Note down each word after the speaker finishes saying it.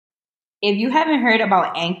If you haven't heard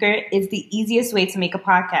about Anchor, it's the easiest way to make a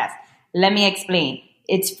podcast. Let me explain.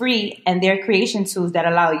 It's free, and there are creation tools that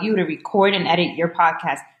allow you to record and edit your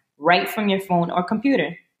podcast right from your phone or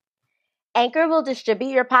computer. Anchor will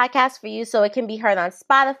distribute your podcast for you so it can be heard on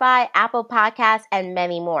Spotify, Apple Podcasts, and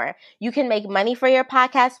many more. You can make money for your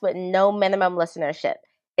podcast with no minimum listenership.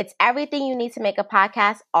 It's everything you need to make a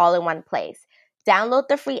podcast all in one place. Download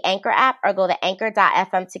the free Anchor app or go to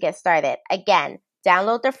anchor.fm to get started. Again,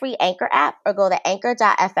 download the free Anchor app or go to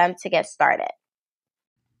anchor.fm to get started.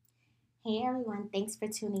 Hey everyone, thanks for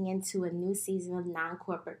tuning in to a new season of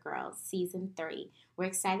Non-Corporate Girls, Season 3. We're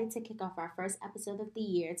excited to kick off our first episode of the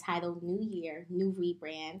year titled New Year, New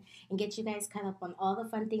Rebrand, and get you guys caught up on all the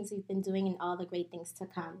fun things we've been doing and all the great things to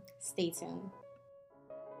come. Stay tuned.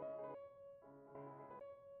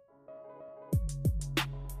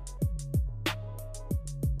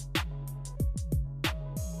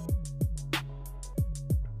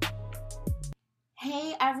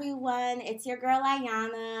 Hey everyone, it's your girl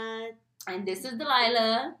Ayana. And this is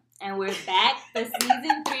Delilah, and we're back for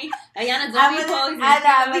season 3. Ayana, don't be posing.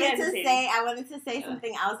 I wanted to say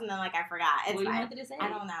something else, and then I forgot. It's what fine. You wanted to say? I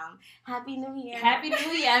don't know. Happy New Year. Happy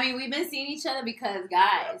New Year. I mean, we've been seeing each other because,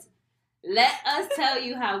 guys, let us tell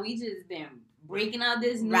you how we just been breaking out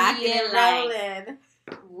this New Year.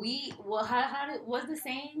 What's the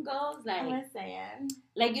saying goes? What's saying?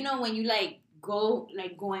 When you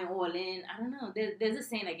going all in. I don't know. There's a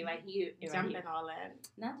saying if I hear jumping all in.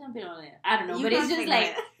 Not jumping all in. I don't know, but it's just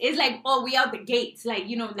it's we out the gates.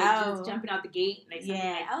 Just jumping out the gate.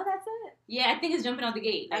 Oh, that's it. Yeah, I think it's jumping out the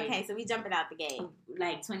gate. Okay, so we jumping out the gate.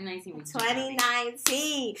 2019.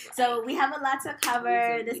 2019. So we have a lot to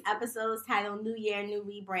cover. This episode is titled New Year, New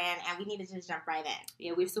Rebrand, and we need to just jump right in.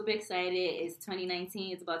 Yeah, we're super excited. It's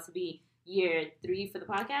 2019. It's about to be year 3 for the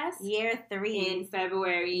podcast. Year 3 in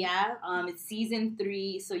February. Yeah. It's season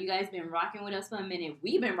 3. So you guys been rocking with us for a minute.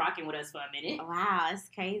 We've been rocking with us for a minute. Wow, it's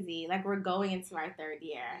crazy. We're going into our 3rd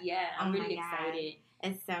year. Yeah, I'm really excited.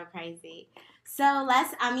 It's so crazy. So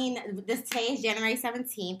today is January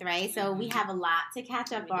 17th, right? So we have a lot to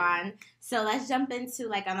catch up on. So let's jump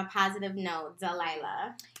into on a positive note,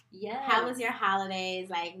 Delilah. Yeah. How was your holidays?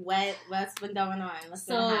 What's been going on? What's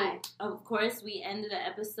been high? Of course, we ended the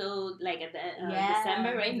episode at the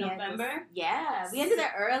December, right? November. We ended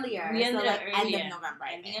it earlier. We ended it earlier. End of November.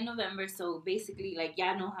 Ending in November. So basically,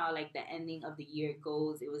 y'all know how the ending of the year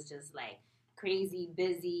goes. It was just crazy,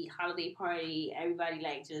 busy holiday party. Everybody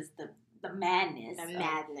just the madness. The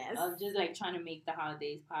madness of just trying to make the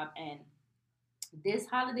holidays pop. And this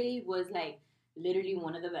holiday was literally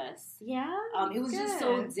one of the best. Yeah. It was just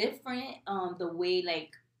so different. The way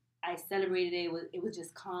I celebrated it was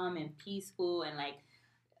just calm and peaceful, and I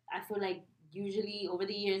feel usually over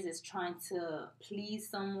the years it's trying to please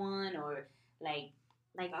someone or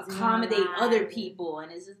accommodate other people,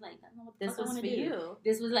 and it's just I don't know what the this fuck was I for do. you.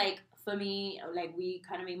 This was for me, we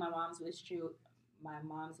kind of made my mom's wish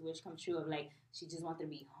come true of she just wanted to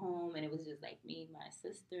be home, and it was just me, my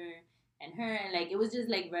sister, and her, and it was just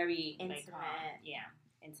very intimate.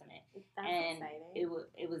 Intimate. That's and exciting.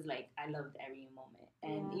 it was I loved every moment,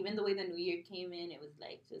 and even the way the new year came in, it was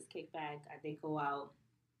just kick back. I did go out,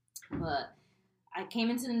 but I came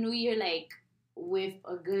into the new year with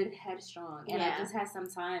a good headstrong, and I just had some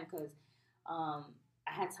time because I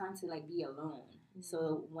had time to be alone. Mm-hmm.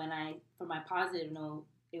 So for my positive note,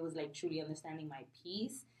 it was truly understanding my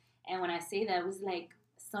peace. And when I say that, it was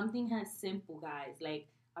something as simple, guys.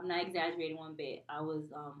 I'm not exaggerating one bit. I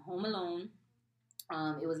was home alone.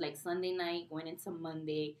 It was Sunday night going into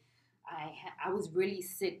Monday. I was really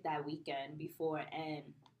sick that weekend before,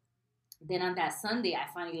 and then on that Sunday, I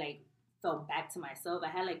finally felt back to myself. I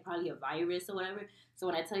had probably a virus or whatever. So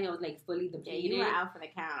when I tell you I was fully depleted, you were out for the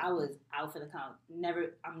count. I was out for the count.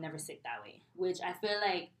 I'm never sick that way, which I feel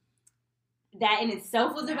that in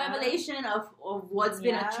itself was a revelation of what's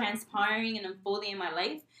been transpiring and unfolding in my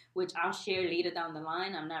life, which I'll share later down the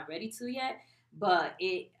line. I'm not ready to yet, but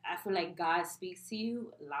I feel God speaks to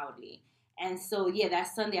you loudly. And so, that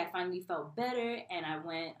Sunday I finally felt better, and I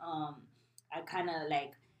went, I kind of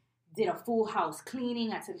did a full house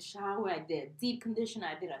cleaning. I took a shower. I did a deep conditioner.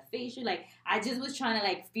 I did a facial. I just was trying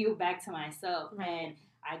to feel back to myself. Right. And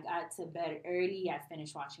I got to bed early. I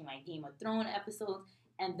finished watching Game of Thrones episodes.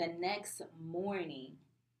 And the next morning,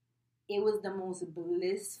 it was the most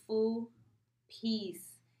blissful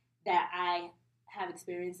peace that I have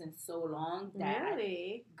experienced in so long.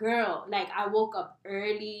 Really? I woke up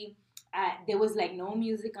early. There was no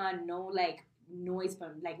music on, no noise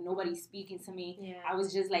from nobody speaking to me. Yeah. I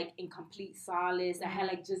was just in complete solace. Mm-hmm. I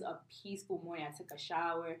had just a peaceful morning. I took a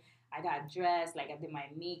shower. I got dressed. I did my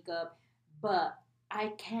makeup. But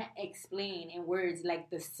I can't explain in words, like,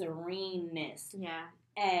 the sereneness. Yeah.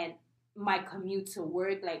 And my commute to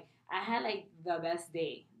work, like, I had, like, the best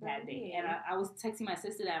day that day. And I was texting my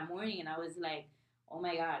sister that morning, and I was like, oh,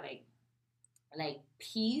 my God, like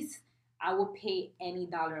peace, I will pay any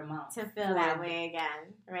dollar amount. To feel that way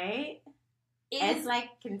again, right? It's like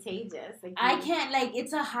contagious. Like I can't, like,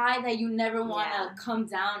 it's a high that you never want to come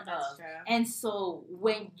down That's of. true. And so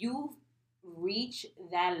when you reach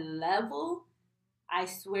that level, I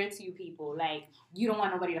swear to you people, like, you don't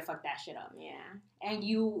want nobody to fuck that shit up. Yeah. And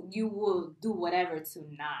you will do whatever to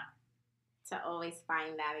not. To always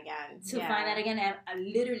find that again. Find that again.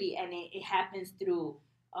 And literally, and it happens through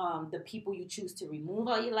the people you choose to remove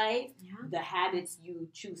out your life, the habits you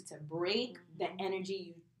choose to break, the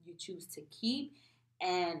energy you choose to keep.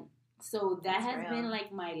 And so that has been,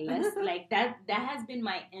 like, my lesson. Like, that has been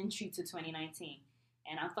my entry to 2019.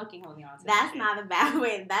 And I'm fucking holding on to that. That's not a bad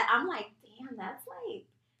way. That I'm like, damn, that's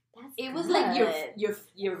it was good. like your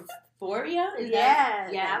euphoria.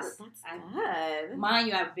 That's good. Mind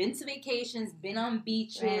you, I've been to vacations, been on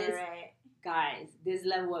beaches. Right. Guys, this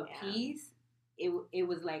level of peace, it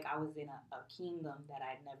was like I was in a kingdom that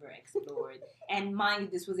I'd never explored. And mind you,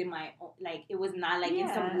 this was in my own, like, it was not like in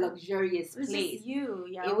some luxurious place.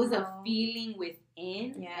 It was a feeling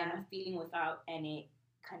within and a feeling without, and it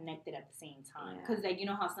connected at the same time. Because, like, you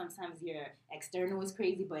know how sometimes your external is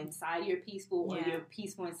crazy, but inside you're peaceful, or you're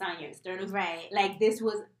peaceful inside your external. Right. Like, this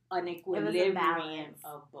was an equilibrium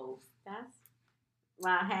of both.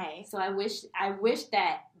 Wow, hey. So I wish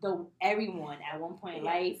that everyone at one point in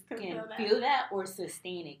life can feel that or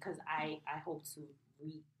sustain it, because I hope to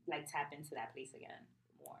tap into that place again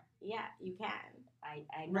more. Yeah, you can.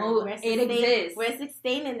 I know it exists. We're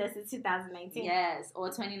sustaining this in 2019. Yes, or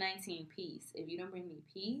 2019, peace. If you don't bring me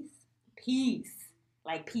peace,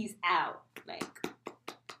 like, peace out, like,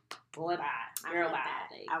 boy, bye, girl, bye.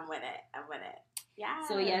 Like, I'm with it. Yeah.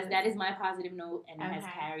 So, yes, that is my positive note, and it has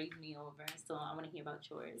carried me over. So, I want to hear about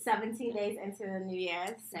yours. 17 days into the New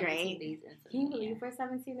Year. 17 days into the New Year. Can you believe we're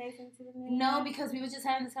 17 days into the New Year? No, because we were just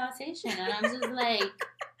having this conversation, and I'm just like,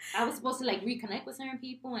 I was supposed to, like, reconnect with certain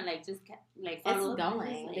people and, like, just, like, follow up. It's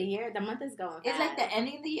going. Like, the month is going fast. It's like the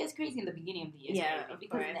ending of the year is crazy and the beginning of the year is crazy.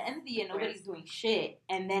 Because at the end of the year, nobody's doing shit,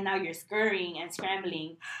 and then now you're scurrying and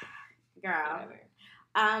scrambling. Girl.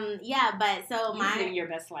 Whatever. Yeah, but so You're living your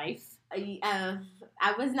best life.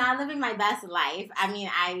 I was not living my best life. I mean,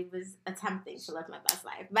 I was attempting to live my best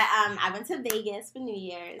life. But I went to Vegas for New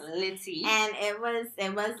Year's. Litty. And it was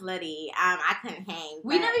litty. I couldn't hang.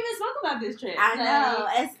 We never even spoke about this trip. I know.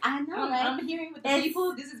 I'm hearing with the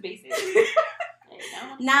people, this is basic.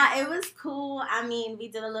 Nah, it was cool. I mean, we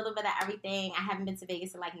did a little bit of everything. I haven't been to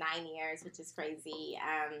Vegas in like 9 years, which is crazy.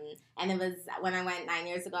 And it was, when I went 9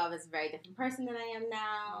 years ago, I was a very different person than I am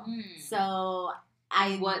now. So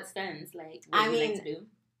what sense? Like, what do you like to do?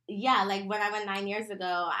 Yeah, like when I went 9 years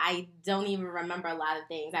ago, I don't even remember a lot of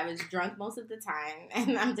things. I was drunk most of the time,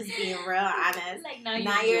 and I'm just being real honest. Like 9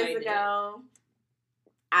 years ago,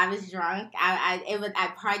 I was drunk.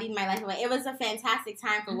 I partied my life away. It was a fantastic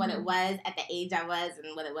time for what it was at the age I was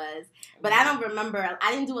and what it was. But I don't remember.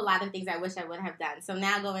 I didn't do a lot of things I wish I would have done. So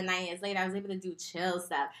now going 9 years later, I was able to do chill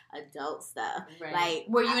stuff, adult stuff. Right. Like,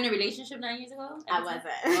 were you in a relationship 9 years ago? I wasn't.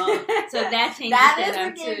 Oh, so that changed. That is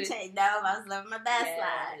a game change. No, I was living my best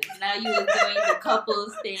life. Now you were doing the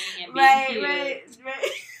couples thing and being cute. Right.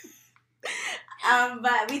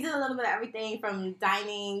 But we did a little bit of everything from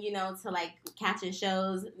dining, to like catching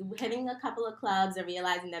shows, hitting a couple of clubs and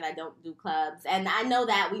realizing that I don't do clubs. And I know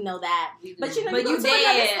that, we know that. But you go to another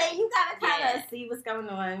state, you gotta kind of see what's going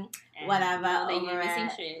on. And whatever. You're missing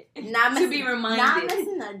shit. To be reminded. Not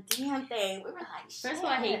missing a damn thing. We were like, shit. First of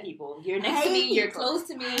all, I hate people. You're next to me. You're close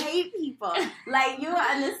to me. I hate people. Like, you don't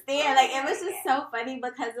understand. Like, it was just so funny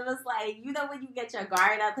because it was like, when you get your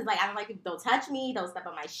guard up, because like, I don't like people, don't touch me, don't step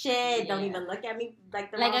on my shit, don't even look at me like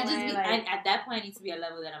the wrong way. At that point, I need to be at a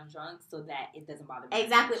level that I'm drunk so that it doesn't bother me.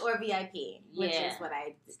 Exactly, or VIP, which is what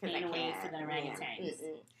I staying away for the orangutans.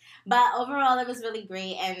 But overall, it was really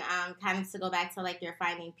great, and kind of to go back to like your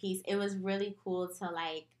finding peace, it was really cool to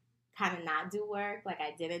like kind of not do work. Like,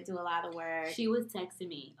 I didn't do a lot of work. She was texting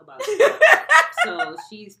me about it, so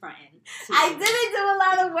she's fronting. I didn't do a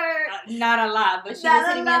lot of work. Not a lot, but she was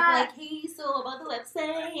hitting me up like, hey, so about the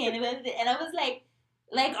website, and I was like,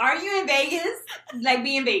 are you in Vegas? Like,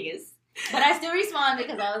 be in Vegas. But I still responded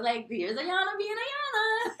because I was like, here's Ayana being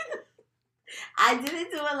Ayana. I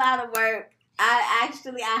didn't do a lot of work.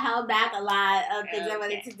 I held back a lot of things I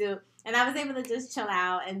wanted to do. And I was able to just chill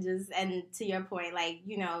out and to your point, like,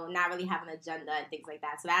 you know, not really have an agenda and things like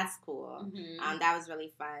that. So that's cool. Mm-hmm. That was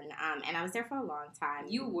really fun. And I was there for a long time.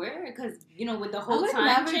 You were? Because, you know, with the whole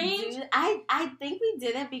time change? I think we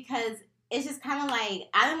did it because it's just kind of like,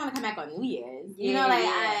 I didn't want to come back on New Year's. You know, like,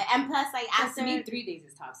 and plus, like, after... To me, 3 days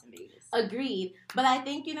is tops in Vegas. Agreed. But I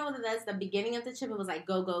think, you know what it is? The beginning of the trip, it was like,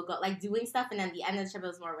 go, go, go. Like, doing stuff. And then the end of the trip, it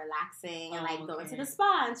was more relaxing. And, like, going to the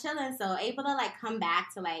spa and chilling. So, able to, like, come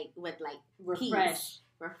back to, like, with, like, refresh.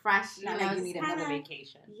 You Not know, like you need another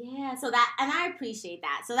vacation. Yeah. So that, and I appreciate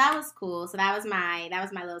that. So that was cool. So that was my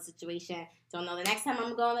little situation. Don't know the next time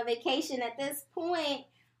I'm going on a vacation at this point.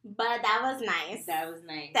 But that was nice. That was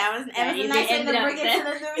nice. It was a nice way to bring it to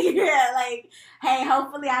the new year. Like, hey,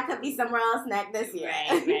 hopefully I could be somewhere else this year.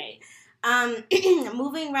 Right.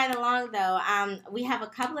 Moving right along, though, we have a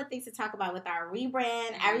couple of things to talk about with our rebrand.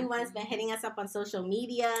 Mm-hmm. Everyone's been hitting us up on social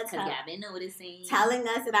media. Because y'all been noticing. Telling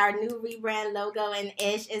us that our new rebrand logo and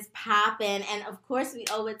ish is popping. And, of course, we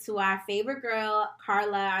owe it to our favorite girl,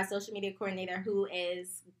 Carla, our social media coordinator, who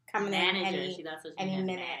is... coming in any minute.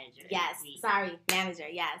 Manager. Yes. Manager,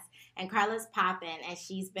 yes. And Carla's popping, and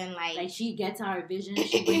she's been like... she gets our vision,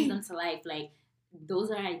 she brings them to life. Like,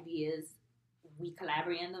 those are ideas. We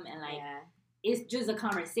collaborate on them, and, like, it's just a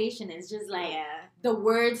conversation. It's just, like, the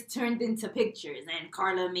words turned into pictures, and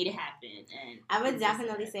Carla made it happen. And I would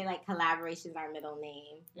definitely say, like, collaboration's our middle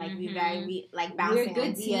name. Like, we like, bouncing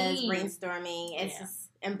ideas, brainstorming. It's just...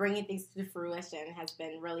 And bringing things to fruition has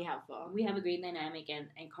been really helpful. We have a great dynamic, and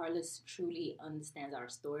Carla truly understands our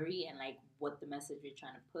story and, like, what the message we're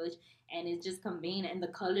trying to push. And it's just conveying, and the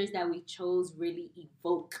colors that we chose really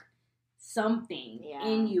evoke something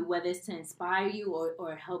in you, whether it's to inspire you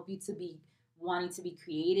or help you to be wanting to be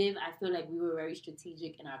creative. I feel like we were very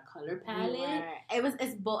strategic in our color palette.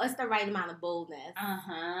 It's the right amount of boldness.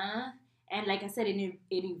 And like I said, it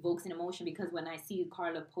evokes an emotion, because when I see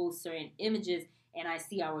Carla post certain images and I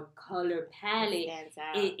see our color palette,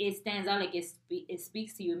 it stands out. Like, it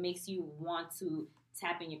speaks to you. It makes you want to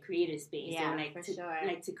tap in your creative space. Yeah, like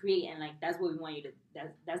to create, and, like, that's what we want you to.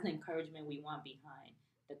 That's the encouragement we want behind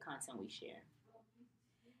the content we share.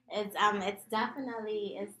 It's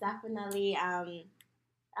definitely.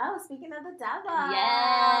 Oh, speaking of the devil,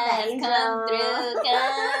 yes, come through.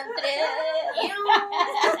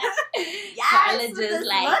 Carla just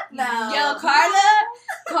like, yo,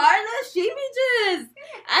 Carla, she be just,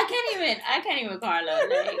 I can't even Carla.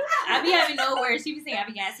 Like, I be having no words. She be saying I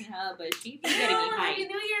be gassing her, but she be getting me hyped. Happy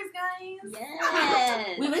New Year's, guys.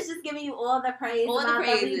 Yes. We was just giving you all the praise. All the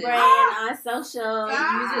praises. On social.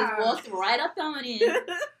 You just walked right up on it.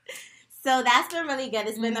 So that's been really good.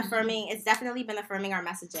 It's been affirming. It's definitely been affirming our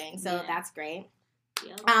messaging. So that's great.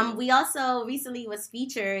 Yep. We also recently was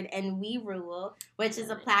featured in We Rule, which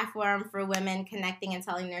is a platform for women connecting and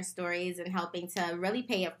telling their stories and helping to really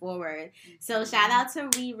pay it forward. So shout out to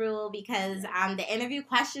We Rule, because the interview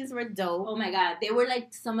questions were dope. Oh my God. They were,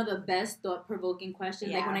 like, some of the best thought-provoking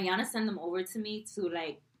questions. Like, when Ayana sent them over to me to,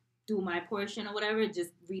 like, do my portion or whatever,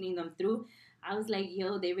 just reading them through, I was like,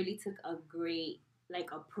 yo, they really took a great,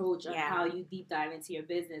 like, approach of how you deep dive into your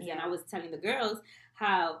business. And I was telling the girls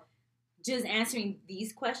how just answering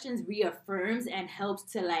these questions reaffirms and helps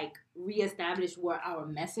to, like, reestablish what our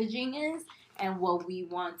messaging is and what we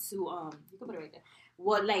want to you can put it right there,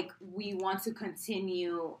 what, like, we want to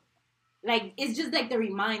continue. Like, it's just like the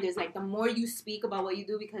reminders, like, the more you speak about what you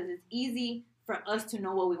do, because it's easy for us to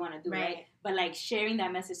know what we want to do, right? But, like, sharing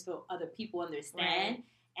that message so other people understand,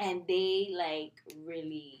 and they, like,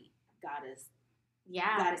 really got us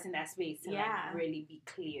in that space to, like, really be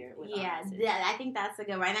clear with our message. Yeah, I think that's a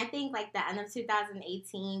good one. And I think, like, the end of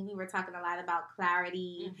 2018, we were talking a lot about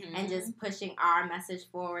clarity and just pushing our message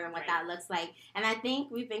forward and what that looks like. And I think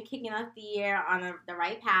we've been kicking off the year on the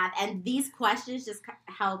right path, and these questions just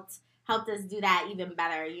helped us do that even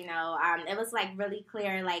better, you know. It was, like, really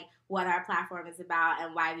clear, like, what our platform is about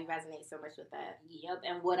and why we resonate so much with it. Yep,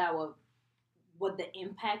 and what the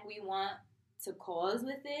impact we want to cause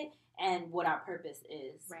with it, and what our purpose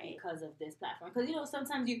is because of this platform. Because, you know,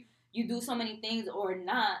 sometimes you do so many things or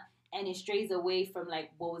not, and it strays away from, like,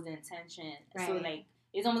 what was the intention. So, like,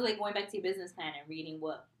 it's almost like going back to your business plan and reading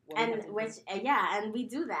what and we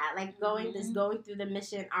do that, like, going through the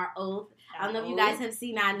mission, our oath. I don't know if you guys have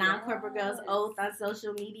seen our non-corporate girls oath on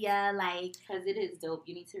social media, like, because it is dope.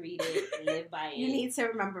 You need to read it, live by it. You need to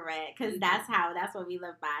remember it, because that's what we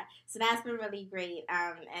live by. So that's been really great.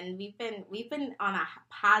 And we've been on a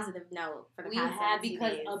positive note for the past 17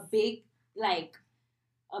 days. Because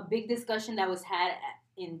a big discussion that was had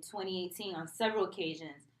in 2018 on several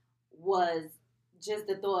occasions was just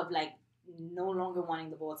the thought of, like, no longer wanting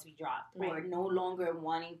the ball to be dropped or no longer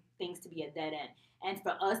wanting things to be a dead end. And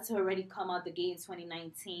for us to already come out the gate in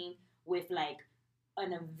 2019 with like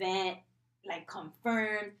an event like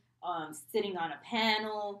confirmed, sitting on a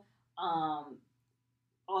panel,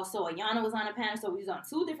 also Ayana was on a panel, so we was on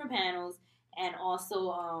 2 different panels, and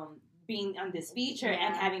also being on this feature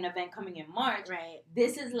and having an event coming in March. Right.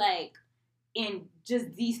 This is like, in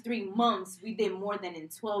just these 3 months, we did more than in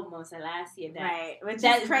 12 months of last year. Which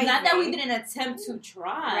is crazy. Not that we didn't attempt to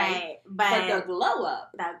try, but the glow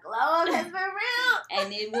up. The glow up has been real.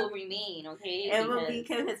 And it will remain, okay? It will be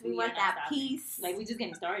because we want that peace. Like, we just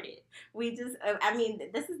getting started. I mean,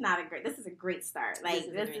 this is a great start.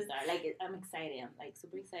 Like, this is a great start. Like, I'm excited. I'm, like,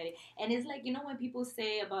 super excited. And it's like, you know when people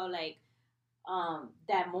say about, like,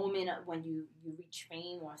 that moment when you reach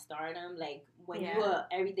fame or stardom, like when you're a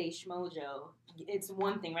everyday schmojo, it's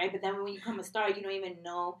one thing, right? But then when you become a star, you don't even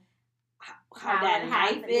know how that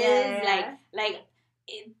life is. Like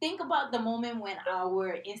think about the moment when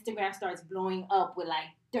our Instagram starts blowing up with like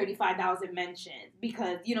 35,000 mentions,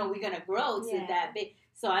 because we're gonna grow to that big.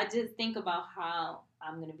 So I just think about how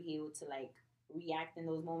I'm gonna be able to like react in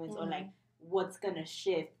those moments, or like what's gonna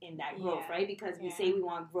shift in that growth, right? Because we say we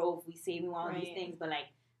want growth, we say we want all these things, but like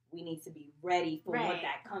we need to be ready for what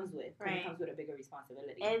that comes with. It comes with a bigger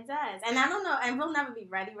responsibility. It does, and I don't know, and we'll never be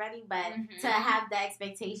ready, but to have the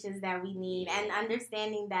expectations that we need and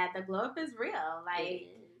understanding that the glow up is real, like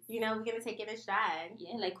we're gonna take it in stride.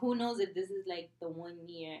 Yeah, like who knows if this is like the 1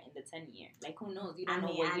 year and the 10 year? Like who knows? You don't know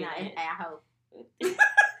what year it is. I hope.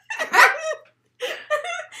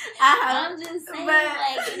 I'm just saying,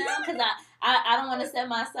 like, because I don't want to set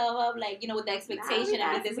myself up, like, with the expectation. We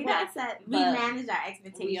manage our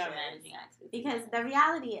expectations. We are managing our expectations. Because the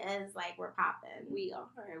reality is, like, we're popping. We are.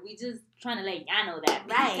 We just trying to let y'all know that.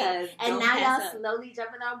 Right. And now y'all slowly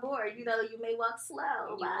jumping on board. You may walk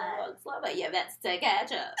slow. But you have to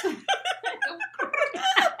catch up.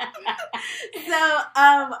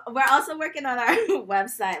 So, we're also working on our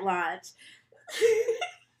website launch.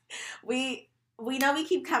 We know we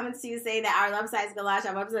keep coming to you saying that our website's gonna launch,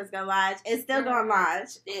 our website's gonna launch. It's still gonna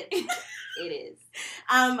launch. It is.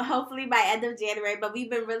 Hopefully by end of January, but we've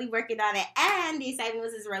been really working on it. And the exciting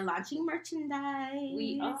news is we're launching merchandise.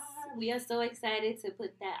 We are so excited to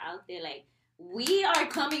put that out there. Like, we are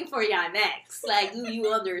coming for y'all next. Like, do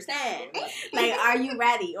you understand? Like, are you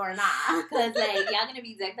ready or not? Because, like, y'all gonna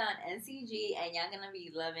be decked on NCG and y'all gonna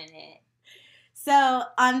be loving it. So,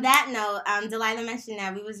 on that note, Delilah mentioned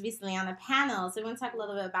that we was recently on a panel, so we want to talk a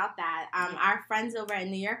little bit about that. Our friends over at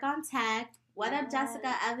New York on Tech, what up,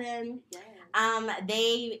 Jessica, Evan? Yes.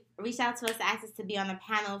 They reached out to us to ask us to be on a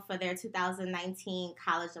panel for their 2019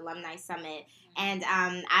 College Alumni Summit, and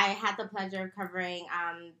I had the pleasure of covering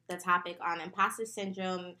the topic on imposter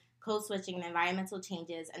syndrome, code switching, and environmental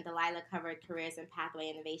changes, and Delilah covered careers and pathway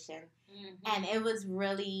innovation, and it was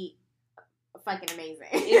really fucking amazing.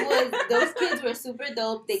 It was. Those kids were super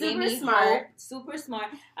dope. They gave me smart. Hope. Super smart.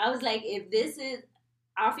 I was like, if this is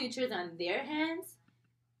our future is on their hands,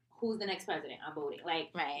 who's the next president? I'm voting.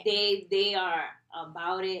 Like, they are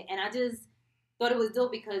about it, and I just thought it was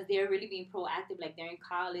dope because they're really being proactive. Like, they're in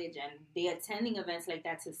college and they're attending events like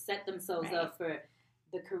that to set themselves up for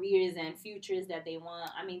the careers and futures that they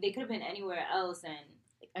want. I mean, they could have been anywhere else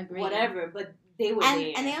and whatever, but they were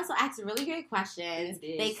there. And they also asked really great questions.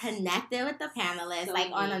 They connected with the panelists,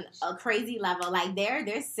 so on a crazy level. Like,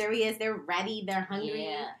 they're serious. They're ready. They're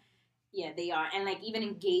hungry. Yeah, they are. And, like, even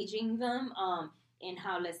engaging them in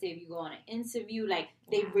how, let's say, if you go on an interview, like,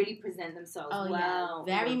 they really present themselves well.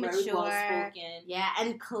 Yeah. Very mature. Well-spoken. Yeah,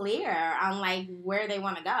 and clear on, like, where they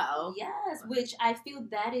want to go. Yes, which I feel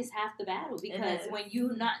that is half the battle. Because when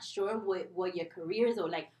you're not sure what your career is or,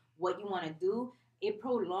 like, what you want to do, it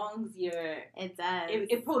prolongs It does.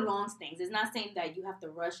 It prolongs things. It's not saying that you have to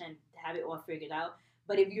rush and have it all figured out.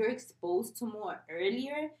 But if you're exposed to more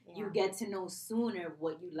earlier, you get to know sooner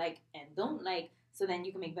what you like and don't like. So then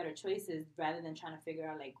you can make better choices rather than trying to figure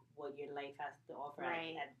out, like, what your life has to offer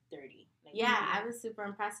at 30. Like, I was super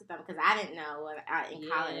impressed with them because I didn't know in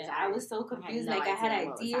college. I was so confused. I had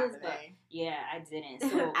ideas, but I didn't.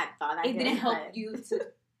 So I thought I did. It didn't help you to...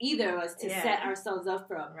 either of us to set ourselves up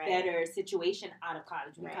for a better situation out of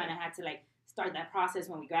college. We kind of had to, like, start that process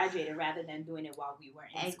when we graduated rather than doing it while we were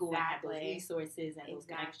in school and had those resources and those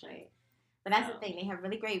connections. But that's the thing. They have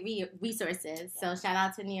really great resources. So shout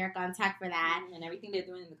out to New York on Tech for that. And everything they're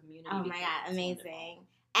doing in the community. Oh, my God. Amazing.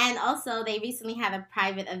 And also, they recently had a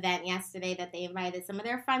private event yesterday that they invited some of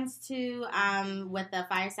their friends to with the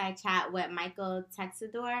fireside chat with Michael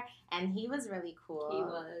Texador, and he was really cool. He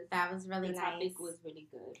was. That was really nice. The topic was really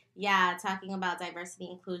good. Yeah, talking about diversity,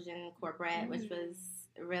 inclusion, corporate, which was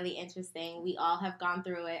really interesting. We all have gone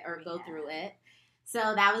through it or go through it. So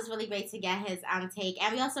that was really great to get his take.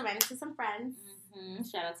 And we also ran into some friends. Mm-hmm.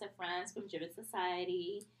 Shout out to friends from Driven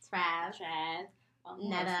Society. Trav.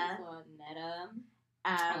 Netta.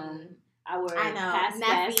 Our past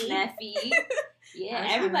guest, Neffy. Yeah,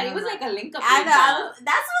 everybody. It was like a link up. I know.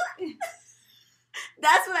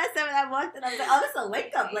 That's what I said when I walked in. I was like, oh, it's a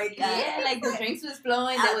link up. Like, yeah, like the drinks was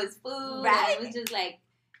flowing. There was food. Right. It was just like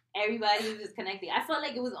everybody was just connecting. I felt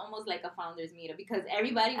like it was almost like a founders meetup because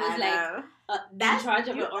everybody was in charge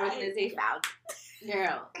of an organization.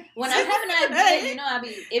 Girl, when I'm having an idea, you know,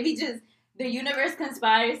 it be just the universe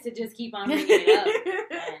conspires to just keep on bringing it up.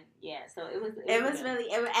 And yeah, so it was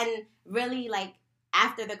really like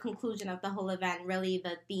after the conclusion of the whole event, really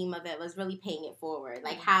the theme of it was really paying it forward.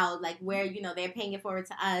 Like how, like where, you know, they're paying it forward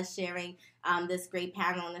to us, sharing this great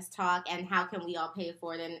panel and this talk, and how can we all pay it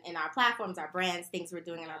forward in our platforms, our brands, things we're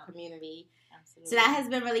doing in our community. Absolutely. So that has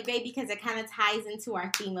been really great because it kind of ties into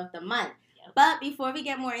our theme of the month. Yep. But before we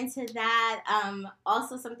get more into that,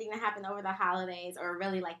 also something that happened over the holidays, or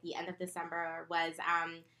really like the end of December, was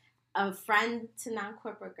a friend to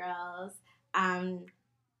non-corporate girls,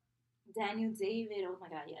 Daniel David, oh my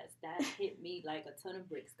God, yes, that hit me like a ton of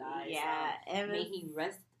bricks, guys. Yeah, may he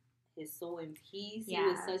rest his soul in peace. Yeah. He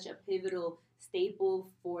was such a pivotal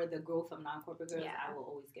staple for the growth of non-corporate girls. Yeah. I will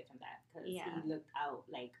always give him that because he looked out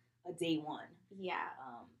like a day one. Yeah.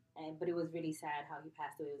 But it was really sad how he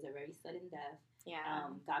passed away. It was a very sudden death. Yeah.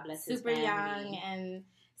 God bless his family. Super young and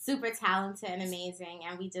super talented and amazing,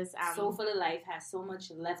 and we just so full of life, has so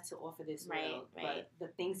much left to offer this world. But the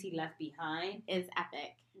things he left behind is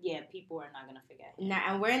epic. Yeah, people are not gonna forget him. No,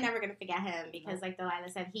 and we're never gonna forget him because, like Delilah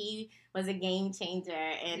said, he was a game changer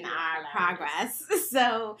in our progress.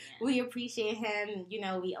 So we appreciate him. You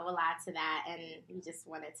know, we owe a lot to that, and we just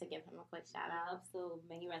wanted to give him a quick shout out. So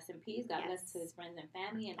may he rest in peace. God bless to his friends and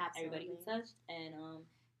family and everybody who touched. And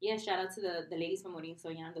shout out to the ladies from Morin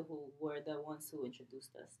Soñando who were the ones who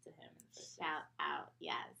introduced us to him. Shout out,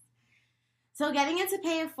 yes. So getting into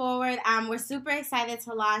Pay It Forward, we're super excited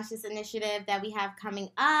to launch this initiative that we have coming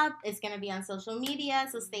up. It's going to be on social media,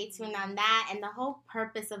 so stay tuned on that. And the whole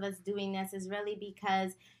purpose of us doing this is really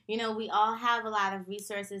because, you know, we all have a lot of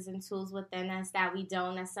resources and tools within us that we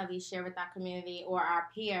don't necessarily share with our community or our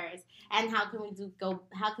peers. And how can we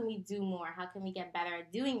do more? How can we get better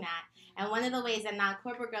at doing that? And one of the ways that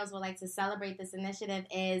non-corporate girls would like to celebrate this initiative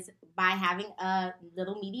is by having a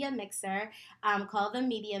little media mixer called the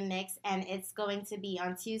Media Mix, and it's going to be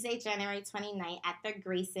on Tuesday, January 29th at the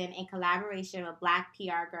Grayson in collaboration with Black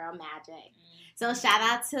PR Girl Magic. So shout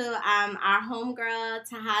out to our homegirl,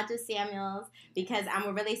 Tahaja Samuels, because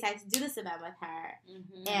we're really excited to do this event with her.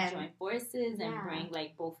 Mm-hmm. And join forces and bring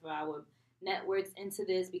like both of our networks into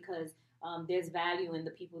this because there's value in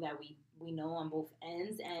the people that we know on both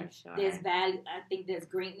ends, and there's value. I think there's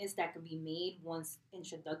greatness that can be made once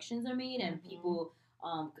introductions are made and people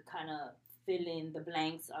could kind of fill in the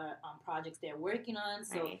blanks on projects they're working on.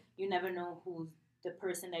 So you never know who's the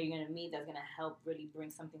person that you're going to meet that's going to help really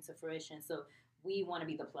bring something to fruition. So we want to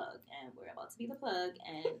be the plug, and we're about to be the plug,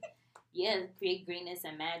 and create greatness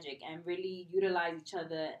and magic and really utilize each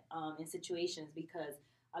other in situations, because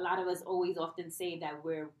a lot of us often say that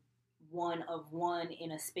we're one of one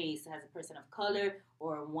in a space as a person of color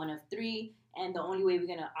or one of three, and the only way we're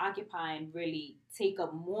going to occupy and really take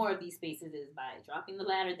up more of these spaces is by dropping the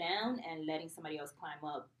ladder down and letting somebody else climb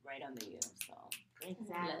up right under you. So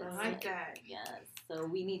exactly, I like that. Yes. So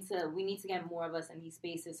we need to get more of us in these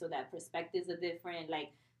spaces so that perspectives are different.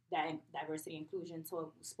 Like that diversity inclusion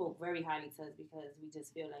spoke very highly to us because we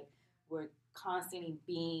just feel like we're constantly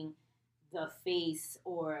being the face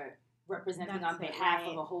or representing on behalf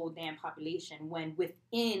of a whole damn population, when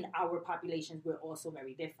within our populations we're also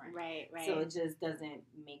very different. Right. So it just doesn't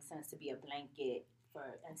make sense to be a blanket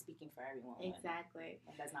and speaking for everyone. Exactly.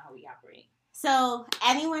 And that's not how we operate. So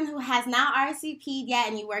anyone who has not RSVP'd yet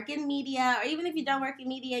and you work in media, or even if you don't work in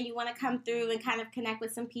media, you want to come through and kind of connect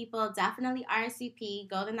with some people, definitely RSVP.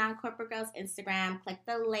 Go to Non-Corporate Girls Instagram, click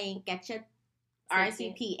the link, get your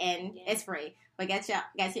RSVP in. Yeah. It's free, but get your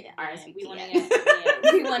RSVP. We want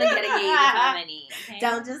to get a gauge of how many. Okay?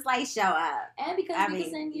 Don't just like show up. And because we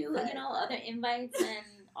can send you, other invites and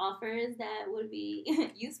offers that would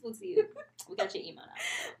be useful to you. We got your email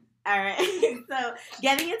now. All right. So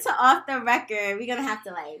getting into Off the Record, we're gonna have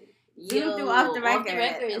to zoom through Off the Record. Off the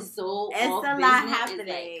Record is so. It's a lot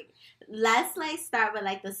happening. let's like start with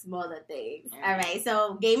like the smaller things. All right.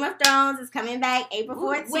 So Game of Thrones is coming back April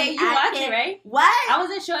 14th. Wait, you watch it, right? What? I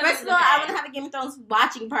wasn't sure. First of all, I want to have a Game of Thrones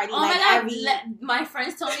watching party. Oh like my god! My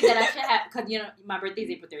friends told me that I should have, because my birthday's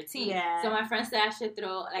April 13th. Yeah. So my friends said I should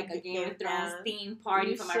throw like a Game of Thrones themed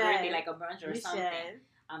party for my birthday, like a brunch or something.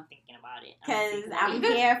 I'm thinking about it. Because I'm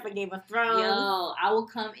here for Game of Thrones. Yo, I will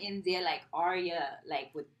come in there like Arya,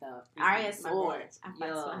 like with the Arya sword. I fucks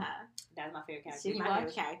with her. That's my favorite character. She's my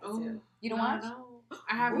favorite character too. You don't watch? No,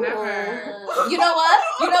 I have never. You know what?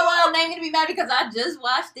 I'm not even gonna be mad because I just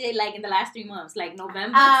watched it like in the last 3 months, like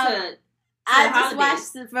November to I just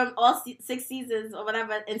watched from all 6 seasons or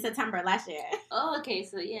whatever in September last year. Oh, okay.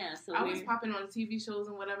 So yeah. So I was popping on TV shows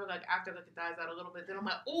and whatever. Like after like it dies out a little bit, then I'm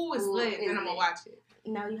like, oh, it's lit. Then I'm gonna watch it.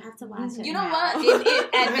 No, you have to watch it. You know what?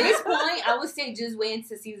 At this point, I would say just wait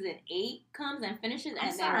until season 8 comes and finishes,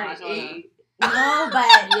 and then watch 8. No,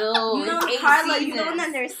 but you don't, Carla, you don't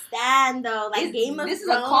understand though. Like Game of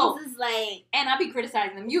Thrones is like, and I'll be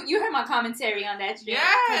criticizing them. You heard my commentary on that shit.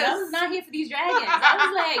 Yes. I was not here for these dragons. I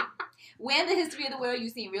was like, where in the history of the world you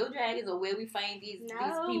seen real dragons, or where we find these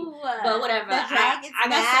people? But whatever. The dragons I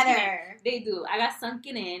got matter. They do. I got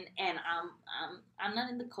sunken in, and I'm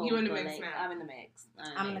not in the cold. You in the mix now? I'm in the mix.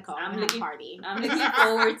 I'm in the cold. I'm looking party. I'm looking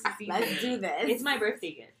forward to season. Let's do this. It's my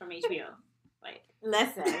birthday gift from HBO. Like,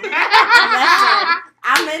 listen.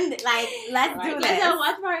 I'm in. Like, let's do this. Let's have a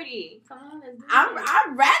watch party. Come on, let's do it.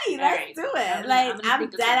 I'm ready. Let's right. do it. I'm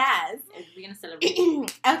dead ass. We're gonna celebrate.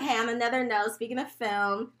 Okay, on another note, speaking of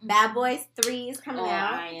film, Bad Boys 3 is coming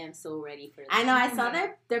out. I am so ready for that. I know. I saw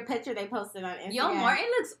their picture they posted on Instagram. Yo, Martin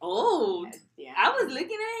looks old. Yeah. I was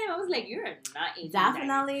looking at him. I was like, "You're not aging."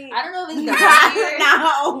 Definitely. I don't know if it's the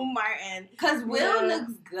not old Martin. Because Will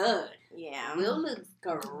looks good. Yeah. Will looks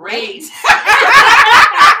great.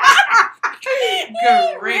 Great.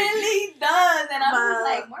 Really does. And I was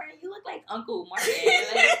like, Martin, you look like Uncle Martin.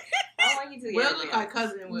 Like, I want you to Will look like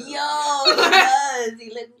cousin Will. Yo, he does. He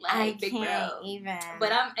looks like Big Bro. I can't even.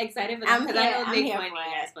 But I'm excited for that because I know Big Money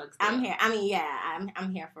as fuck. I'm here. I mean, yeah,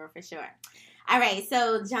 I'm here for sure. All right,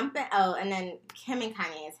 so jumping. Oh, and then Kim and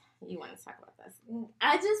Kanye's. You want to talk about this?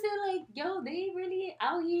 I just feel like, yo, they really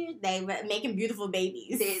out here. They making beautiful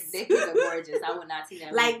babies. They are gorgeous. I would not see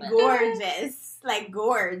them. Like gorgeous. Like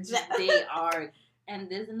gorge. They are. And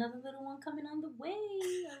there's another little one coming on the way.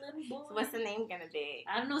 A little boy. So what's the name gonna be?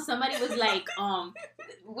 I don't know. Somebody was like,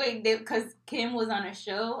 wait, because Kim was on a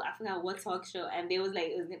show. I forgot what talk show, and they was like,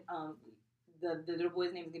 it was the little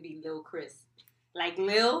boy's name is gonna be Lil Chris, like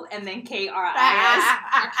Lil and then KRIS.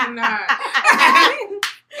 I cannot.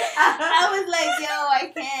 I was like, yo,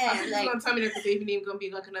 I can't. You're like, gonna tell me that the baby name gonna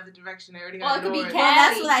be like another direction. I already Oh, got it could be ignored. Callie. Well,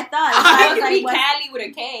 that's what I thought. So I it was could like, be Callie with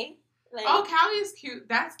a K. Like, Oh, Callie is cute.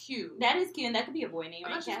 That's cute. that is cute, and that could be a boy name, I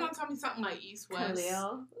right? thought she was Callie? gonna tell me something like East West,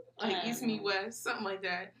 Khalil. like East meet West, something like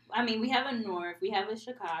that. I mean, we have a North, we have a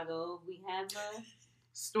Chicago, we have a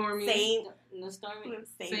Stormy, Saint. no Stormy,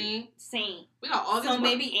 Saint. We We got all these. So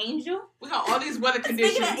maybe Angel. We got all these weather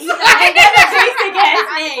conditions. I got a basic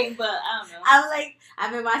ass name, but I don't know. I'm like,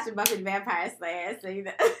 I've been watching Buffy the Vampire Slayer, so you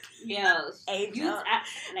know. Yo, Angel. all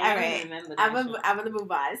right. Remember that I'm gonna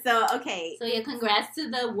move on. So okay. So yeah, congrats to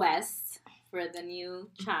the West for the new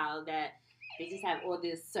child that they just have all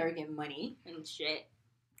this surrogate money and shit.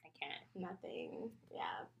 I can't. Nothing. Yeah.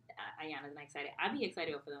 Ayana's not excited. I'd be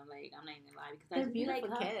excited for them. Like, I'm not even gonna lie because I They're just be beautiful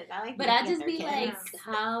like, kids. I like. but I just their be kids. like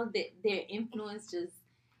how their influence just.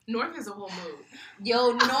 North is a whole mood.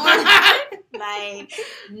 Yo, North. like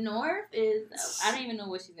North is. I don't even know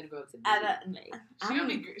what she's gonna grow up to be. Like,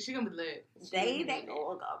 She gonna be lit. they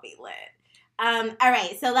all gonna be lit. All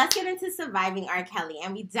right, so let's get into surviving R. Kelly,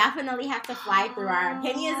 and we definitely have to fly through our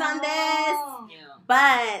opinions on this. yeah.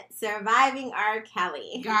 But surviving R.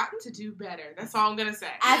 Kelly Got to do better. That's all I'm gonna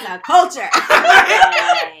say. as a culture,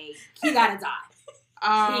 Like, he gotta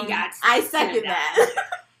die. He got. I second that.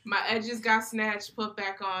 My edges got snatched, put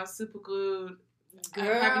back on, super glued, Girl.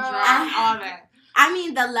 heavy dry, all that. I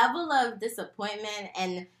mean, the level of disappointment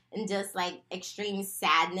and just like extreme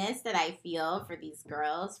sadness that I feel for these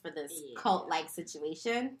girls for this cult-like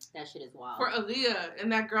situation. That shit is wild. For Aaliyah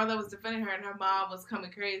and that girl that was defending her and her mom was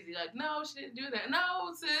coming crazy. Like, no, she didn't do that.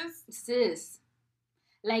 No, sis.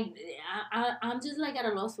 Like, I'm just like at a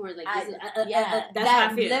loss for words. Like, that's how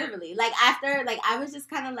I feel. Literally. Like after, like I was just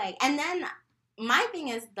kind of like, and then my thing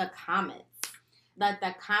is the comments.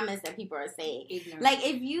 The comments that people are saying. Ignorant. Like,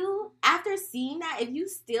 if you, after seeing that, if you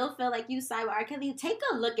still feel like you side with R. Kelly, take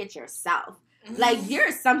a look at yourself. Like,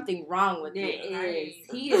 there's something wrong with you. Is.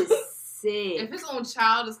 He is sick. If his own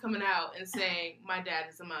child is coming out and saying, my dad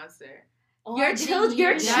is a monster, Your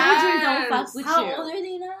children don't fuck with you. How old are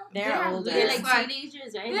they now? They're older. They're like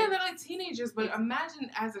teenagers, right? Yeah, they're like teenagers. But imagine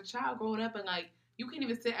as a child growing up and like you can't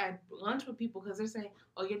even sit at lunch with people because they're saying,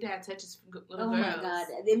 "Oh, your dad touches little girls." Oh my god,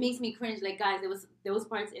 it makes me cringe. Like guys, there was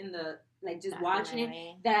parts in the like just watching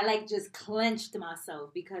it that I like just clenched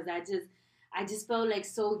myself because I just felt like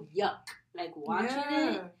so yuck like watching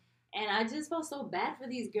it. And I just felt so bad for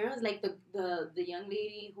these girls. Like the young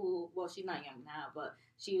lady who, well, she's not young now, but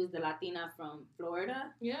she was the Latina from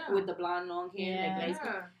Florida. Yeah. With the blonde long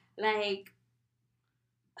hair. Like,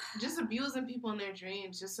 just abusing people in their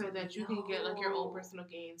dreams just so that you can get like your own personal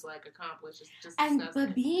gains like accomplished. It's just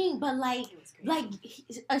disgusting. But like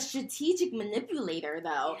a strategic manipulator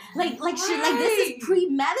though. Like shit, like this is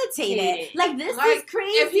premeditated. Like this is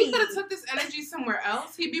crazy. If he could have took this energy somewhere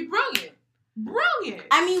else, he'd be brilliant.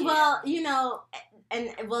 I mean, well, you know, and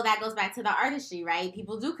that goes back to the artistry, right?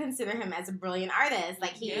 People do consider him as a brilliant artist,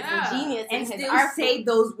 like he is a genius, and still say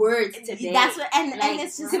those words today. That's what, and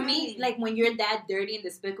it's just to me, like when you're that dirty and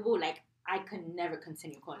despicable, like I could never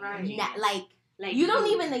continue calling you. Like you don't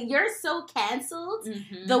even. You're so canceled.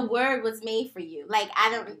 Mm-hmm. The word was made for you. Like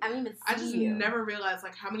I don't even see I just never realized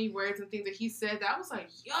like how many words and things that he said that I was like,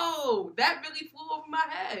 yo, that really flew over my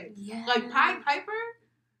head. Yeah. Like Pied Piper.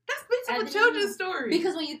 That's basically a children's story.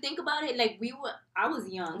 Because when you think about it, like I was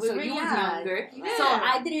young, so you was younger, so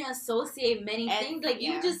I didn't associate many things. Like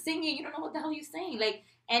you just singing, you don't know what the hell you're saying. Like,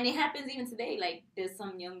 and it happens even today. Like there's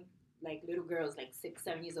some young, like little girls, like 6,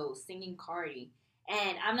 7 years old, singing Cardi,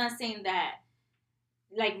 and I'm not saying that.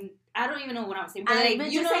 Like I don't even know what I'm saying, but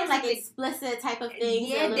like you know, saying like explicit type of things.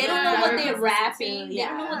 Yeah, they don't know what they're rapping. They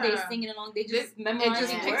don't know what they're singing along. They just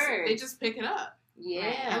memorize words. They just pick it up.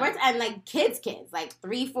 Yeah, and like kids, like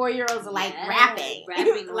 3-4-year-olds are like rapping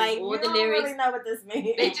like all the lyrics. Don't really know what this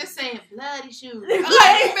means. They just saying bloody shoes.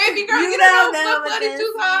 Like baby girl, you don't know what bloody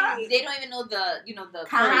shoes are. They don't even know the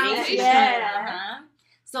connotation.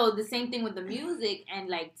 So the same thing with the music, and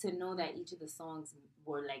like to know that each of the songs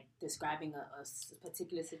were like describing a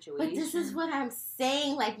particular situation. But this is what I'm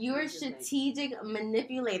saying. Like you're a strategic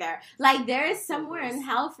manipulator. Like there is somewhere in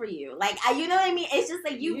hell for you. Like you know what I mean? It's just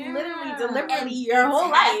like you literally deliberately your whole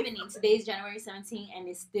life. Today's January 17th, and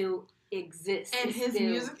it still exists. And his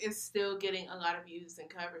music is still getting a lot of views and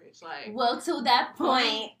coverage. Like, well, to that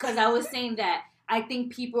point, because I was saying that I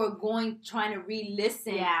think people are trying to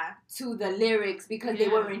re-listen to the lyrics because they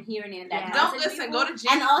weren't hearing it. Don't listen. Go to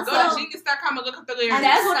Genius. And also, go to Genius.com and look up the lyrics. And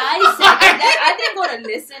that's what I said. I didn't go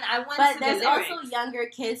to listen. I went to the lyrics. But there's also younger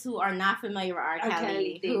kids who are not familiar with R.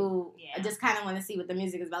 Kelly who just kind of want to see what the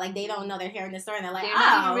music is about. Like they don't know. They're hearing the story and they're like, they're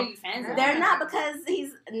not even really fans of they're not because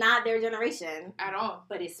he's not their generation at all.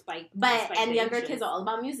 But it's spiked. And younger kids are all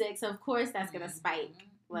about music, so of course that's gonna spike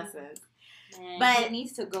lessons. Man, but he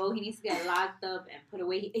needs to go. He needs to get locked up and put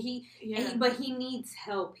away. But he needs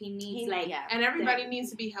help. He needs and everybody needs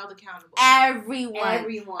to be held accountable.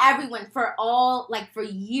 Everyone for all for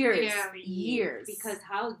years, years. Because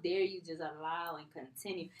how dare you just allow and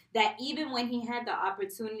continue that? Even when he had the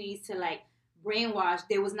opportunities to brainwash,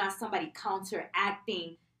 there was not somebody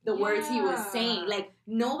counteracting the words he was saying. Like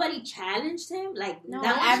nobody challenged him. No,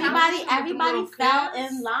 everybody fell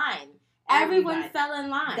in line. Everyone fell in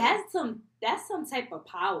line. That's some type of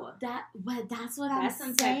power. That's what I'm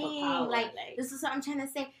saying. Type of power. This is what I'm trying to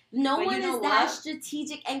say. No one is that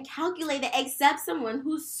strategic and calculated except someone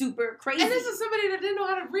who's super crazy. And this is somebody that didn't know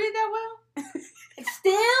how to read that well.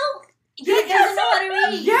 Still? He doesn't know how to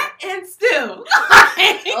read. Yet and still.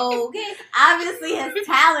 Okay. Obviously his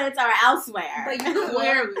talents are elsewhere. But you know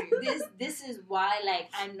what? This is why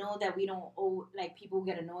I know that we don't owe people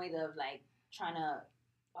get annoyed of trying to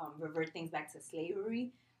revert things back to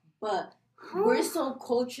slavery. But we're so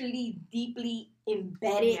culturally deeply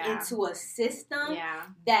embedded into a system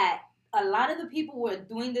that a lot of the people who are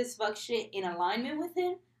doing this fuck shit in alignment with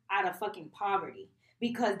it out of fucking poverty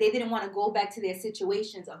because they didn't want to go back to their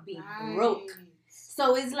situations of being broke.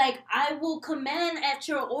 So it's I will command at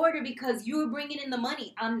your order because you're bringing in the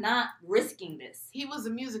money. I'm not risking this. He was a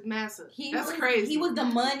music master. That's crazy. He was the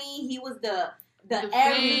money. He was the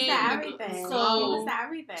everything.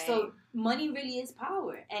 So money really is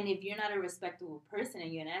power. And if you're not a respectable person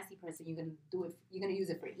and you're a nasty person, you're gonna do it. You're gonna use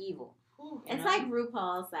it for evil. It's like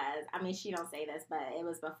RuPaul says. I mean, she don't say this, but it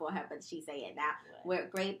was before her. But she say it now.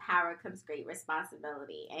 With great power comes great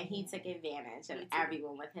responsibility, and he took advantage of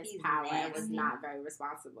everyone with his power and was not very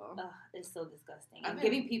responsible. It's so disgusting. And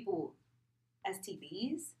giving people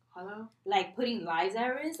STDs, hello, putting lives at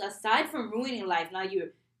risk. Aside from ruining life, now you're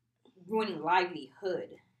ruining livelihood.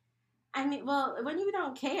 I mean, well, when you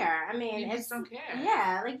don't care, I mean, you just don't care.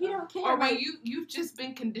 Yeah, like you don't care. Or when like, you've just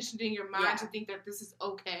been conditioned in your mind to think that this is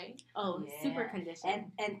okay. Oh, super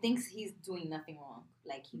conditioned. And thinks he's doing nothing wrong.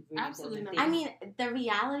 Like he really Absolutely doesn't. not. I mean, the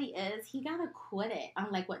reality is he got acquitted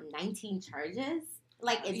on like what 19 charges.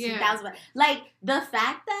 Like in 2000, like the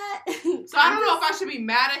fact that. So I don't know if I should be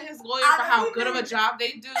mad at his lawyer for how good of a job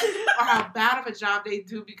they do or how bad of a job they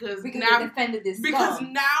do because now they defended this. Because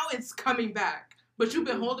now it's coming back. But you've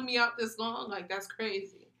been holding me out this long, like that's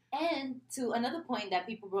crazy. And to another point that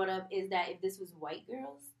people brought up is that if this was white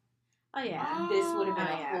girls, this would have been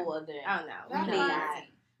a whole other. Oh no, that we know that.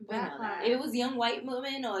 If it was young white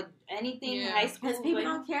women or anything high school, because people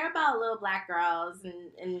don't care about little black girls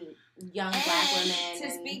and young black women.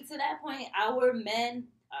 To speak to that point, our men,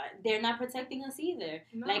 they're not protecting us either.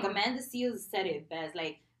 No. Like Amanda Seales said it best.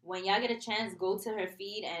 Like when y'all get a chance, go to her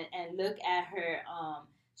feed and look at her.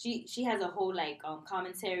 She has a whole like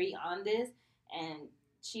commentary on this, and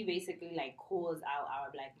she basically like calls out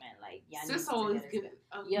our black men. Like sis always gives.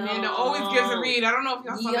 Amanda always gives a read. I don't know if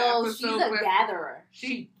y'all saw that episode. She's a gatherer.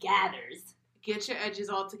 She gathers. Get your edges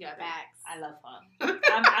all together. Facts. I love her.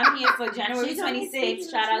 I'm here for January 26th.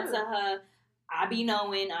 Shout out to her. I be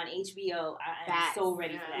knowing on HBO. I'm so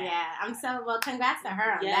ready for that. Yeah, I'm so well. Congrats to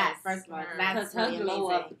her on that. First of all, that's really her glow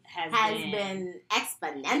amazing. up has been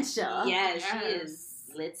exponential. Yeah, she is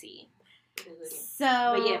litty. So,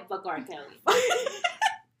 but yeah, fuck R. Kelly.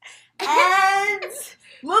 And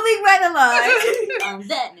moving right along. On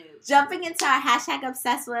that note. Jumping into our hashtag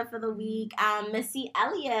obsessed with for the week, Missy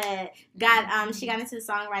Elliott she got into the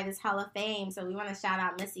Songwriters Hall of Fame, so we want to shout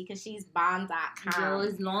out Missy because she's bomb.com. Girl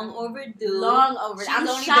is long overdue. Long overdue. She's I'm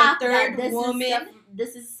only shocked the third that woman.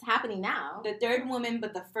 This is happening now. The third woman,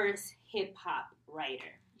 but the first hip hop writer.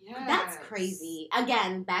 Yes. That's crazy.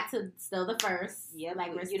 Again, back to still the first. Yeah,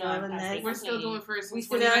 like we're still in this. We're still doing first. We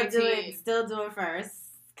still doing first.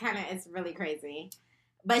 Kind of, it's really crazy.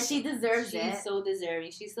 But she deserves it. She's so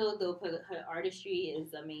deserving. She's so dope. Her artistry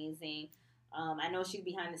is amazing. I know she's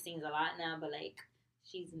behind the scenes a lot now, but like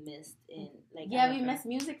she's missed in like. Yeah, we missed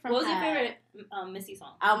music from her. What was your favorite Missy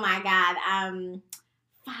song? Oh my god,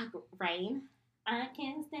 Rain. I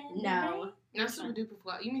can't stand. No, not Super Duper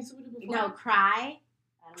Fly. You mean Super Duper Fly?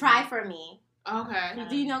 No, Cry for Me. Okay.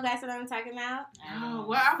 Do you know guys what I'm talking about? Oh,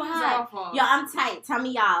 what album is that off of? Yo, I'm tight. Tell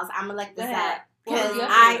me y'all's. I'm gonna look this up. Because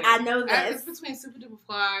I know this. It's between Super Duper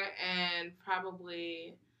Fly and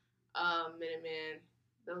probably Minuteman.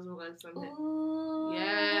 Those were like some hits.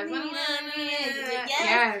 Yes.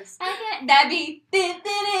 Yes. That be thin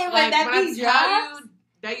when like, that when be I tell drops. you,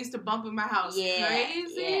 that used to bump in my house.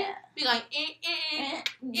 Crazy. Yeah. Be like,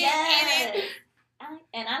 yes.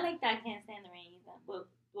 And I like that Can't Stand the Rain.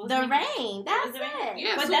 The Rain. That's it.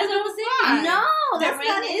 Yeah, but Super that's what I'm saying. No, The that's Rain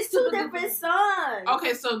not. is It's two Super different Duper. songs.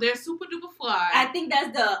 Okay, so there's Super Duper Fly. I think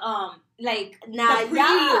that's the like Nah, the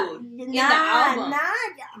prelude in the album.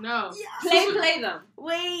 No. Play them.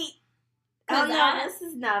 Wait. Oh Cause no, that's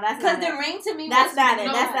not because it. The Rain to me. That's was not it.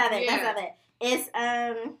 no, That's not it. yeah. That's not it. It's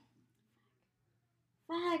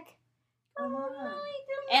fuck.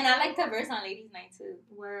 And I like the verse on Ladies Night too.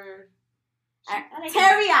 Word. I like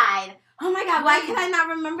Teary Eyed. Oh my god, why can I not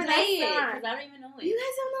remember that Play it song? because I don't even know it. You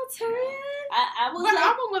guys don't know Teary Eyed? I was What like,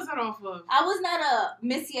 album was that off of? I was not a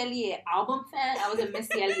Missy Elliott album fan. I was a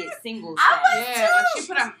Missy Elliott singles I fan. Yeah, like she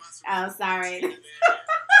put out. Oh, sorry.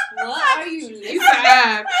 What are you Use listening? the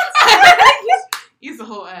ad. Use the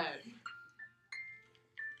whole ad.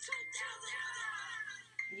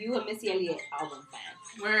 You a Missy Elliott album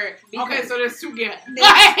fan? Word. Because- Okay, so there's two guys.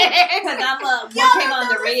 Because I'm a what came on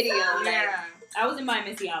the radio. Like, Yeah. I was in my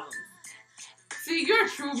Missy albums. See, you're a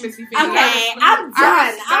true Missy fan. Okay, I'm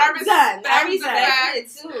done. I'm done. I I'm respect done. it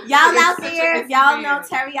too. Y'all You're out such a there, if Missy y'all fan. know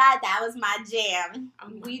Teary Eyed, that was my jam. Oh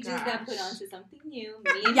my We just got put gosh. onto something new.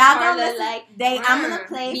 Me and Y'all Carla gonna listen. like I'm gonna Word.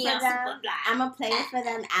 play me for on them. Super Black. I'm gonna play it for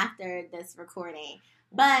them after this recording.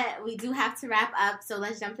 But we do have to wrap up, so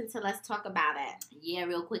let's jump into let's talk about it. Yeah,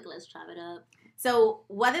 real quick, let's chop it up. So,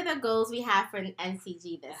 what are the goals we have for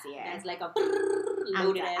NCG this year? That's like a I'm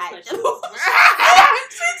loaded done. ass question.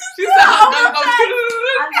 She said, I'm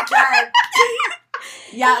done.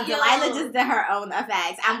 Y'all, Yo. Delilah just did her own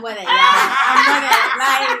effects. I'm with it, y'all. I'm with it.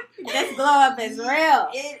 Like, this glow up is real.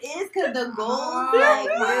 It is because the goals, Oh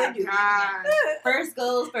like, my where do we God. begin? First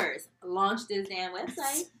goals first. Launch this damn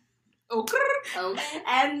website. Okay. Okay.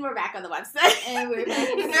 And we're back on the website. And we're back.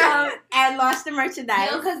 So, and launch the merchandise.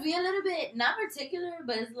 Because we a little bit, not particular,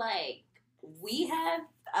 but it's like, we have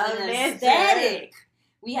an Amazing. aesthetic.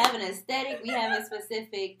 We have an aesthetic. We have a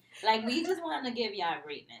specific, like, we just want to give y'all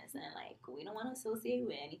greatness. And, like, we don't want to associate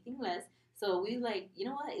with anything less. So we like, you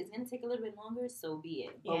know what? It's gonna take a little bit longer, so be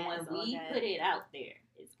it. But when we put it out there,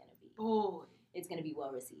 it's gonna be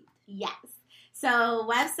well received. Yes. So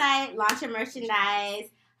website, launch your merchandise.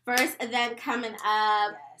 First event coming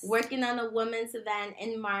up. Yes. Working on a women's event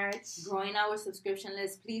in March. Growing our subscription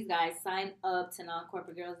list. Please, guys, sign up to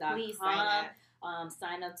noncorporategirls.com. Please sign up.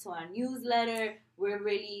 Sign up to our newsletter. We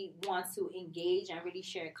really want to engage and really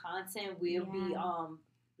share content. We'll be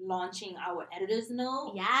launching our editor's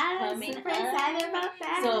note. Yes, super excited about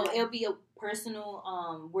that. So it'll be a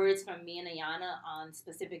personal words from me and Ayana on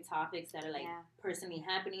specific topics that are like personally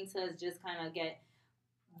happening to us. Just kind of get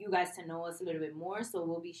you guys to know us a little bit more. So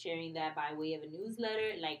we'll be sharing that by way of a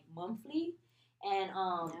newsletter, like monthly, and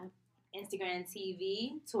Instagram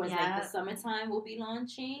TV towards like the summertime we'll be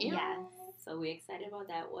launching. Yes. So we're excited about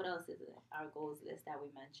that. What else is it? Our goals list that we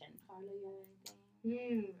mentioned. Carla, you have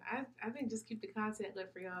anything? I think just keep the content good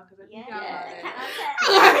for y'all because I think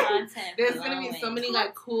content. There's gonna be so many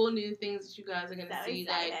like cool new things that you guys are gonna see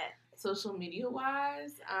like social media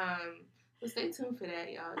wise. So stay tuned for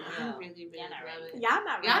that, y'all. Y'all really love it. Y'all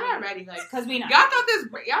not ready. Like, because we not. Y'all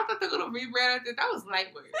thought the little rebrand that was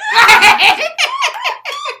light work.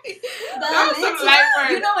 That was some light work.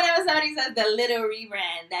 You know, whenever somebody says the little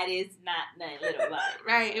rebrand, that is not the little light.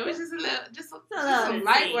 Right. It was just a little, some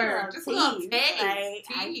light work, just a little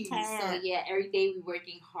tease. So yeah, every day we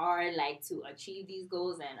working hard, like to achieve these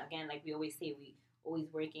goals, and again, like we always say, we always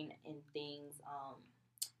working in things,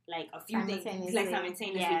 like a few things, like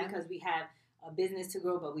simultaneously, because we have a business to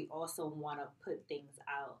grow, but we also want to put things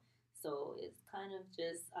out. So it's kind of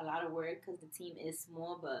just a lot of work because the team is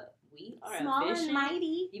small, but we are small efficient. And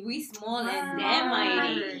mighty. We small and damn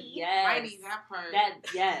mighty. Yes. Mighty, that part.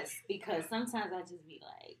 Yes, because sometimes I just be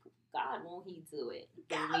like, God, won't he do it?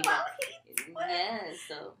 Yes,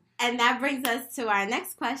 so. And that brings us to our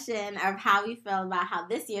next question of how we feel about how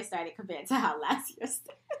this year started compared to how last year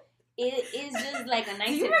started. It is just like a nice.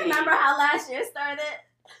 Do you remember how last year started?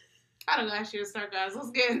 How did last year start, guys? Let's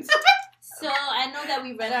get into it. So I know that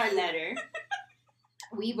we read our letter.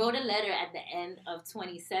 We wrote a letter at the end of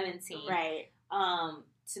 2017. Right.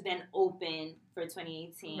 To then open for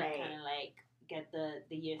 2018. Right. Kind of like get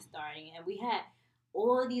the year starting. And we had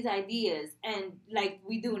all these ideas, and like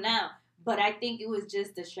we do now. But I think it was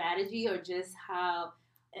just the strategy or just how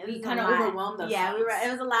we kind of overwhelmed ourselves. Yeah,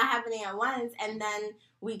 it was a lot happening at once, and then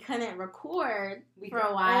we couldn't record for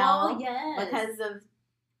a while because of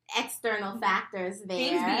external factors there.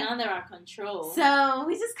 Things beyond our control. So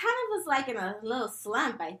we just kind of was like in a little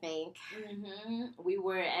slump, I think. Mm-hmm. We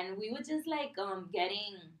were, and we were just like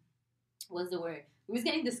getting, what's the word? We was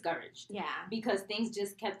getting discouraged. Yeah. Because things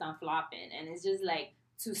just kept on flopping, and it's just like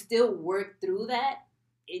to still work through that.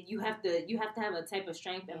 You have to have a type of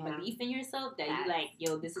strength and belief in yourself that you like,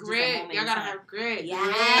 yo, this is grit. Just a moment. Y'all gotta have grit. Yeah.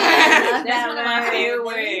 That's one of my favorite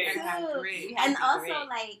words. And also,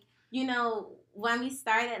 like, you know, when we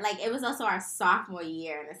started, like, it was also our sophomore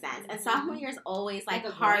year in a sense. And sophomore year is always, like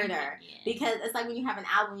harder. Because it's like when you have an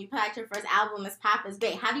album, you put out your first album, it's pop, it's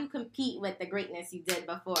great. How do you compete with the greatness you did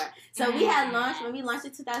before? So we had launched, when we launched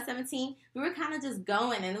in 2017, we were kind of just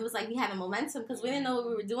going. And it was like we had a momentum because we didn't know what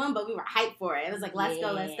we were doing, but we were hyped for it. It was like, let's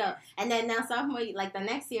go. And then now sophomore, like the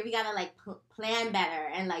next year, we got to like plan better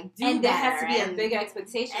and like do and better. And there has to be a bigger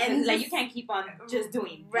expectation. And like you can't keep on just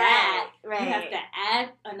doing that. Right. You have to add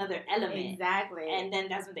another element. Exactly. And then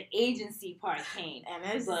that's when the agency part came.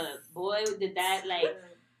 And but boy, did that like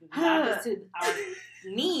knock us to our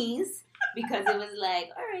knees because it was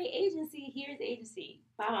like, all right, agency, here's agency.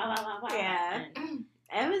 Blah, blah, blah, blah, blah. Yeah.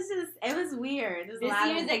 And it was weird. This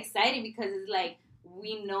year is exciting because it's like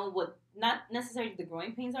we know what, not necessarily the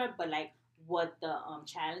growing pains are, but like what the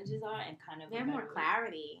challenges are and kind of there's more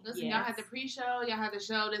clarity. Listen, y'all had the pre-show, y'all had the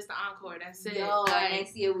show, this the encore, that's it. Like,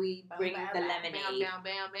 next year we bring the lemonade. Bam, bam,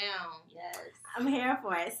 bam, bam. Yes. I'm here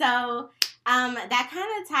for it. So that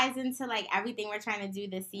kind of ties into like everything we're trying to do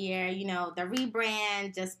this year, you know, the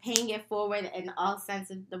rebrand, just paying it forward in all sense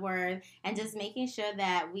of the word, and just making sure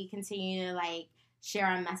that we continue to like share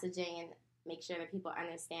our messaging and make sure that people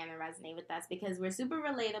understand and resonate with us because we're super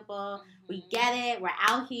relatable. Mm-hmm. We get it. We're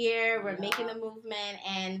out here. We're making a movement,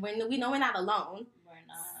 and we know we're not alone. We're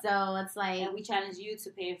not. So it's like... And we challenge you to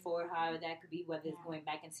pay it forward, however that could be, whether it's going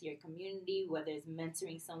back into your community, whether it's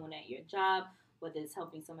mentoring someone at your job, whether it's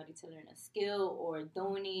helping somebody to learn a skill or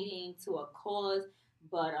donating to a cause.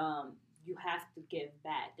 But you have to give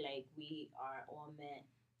back. Like, we are all meant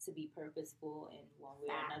to be purposeful in one way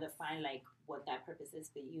or another. Find like what that purpose is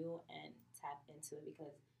for you and tap into it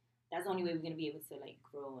because that's the only way we're gonna be able to like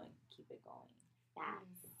grow and keep it going.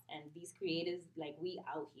 And these creatives, like we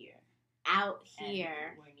out here,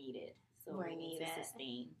 we're needed. So we need to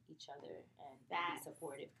sustain each other and be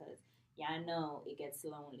supportive because I know it gets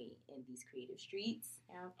lonely in these creative streets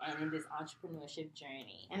and in this entrepreneurship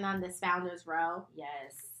journey. And on this founder's row.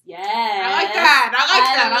 Yes. I like that.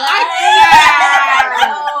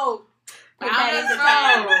 Oh, put that in the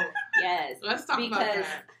row. Yes. Let's talk about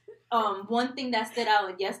that. One thing that stood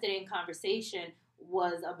out yesterday in conversation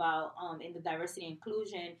was about in the diversity and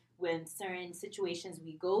inclusion when certain situations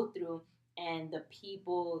we go through and the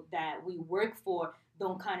people that we work for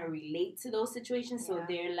don't kind of relate to those situations. So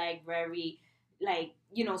they're like very, like,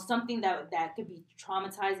 you know, something that could be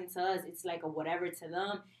traumatizing to us. It's like a whatever to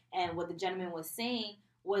them. And what the gentleman was saying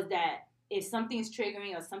was that if something's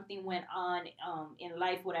triggering or something went on in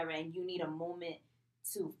life, whatever, and you need a moment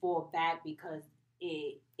to fall back because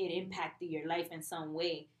it impacted your life in some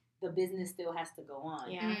way, the business still has to go on.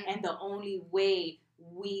 Yeah. And the only way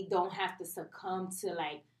we don't have to succumb to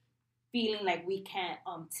like feeling like we can't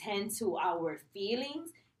tend to our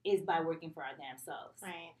feelings is by working for our damn selves.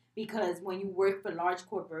 Right. Because when you work for large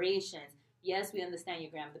corporations, yes, we understand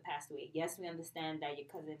your grandmother passed away. Yes, we understand that your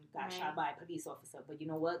cousin got shot by a police officer. But you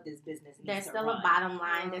know what? This business needs There's to still run. a bottom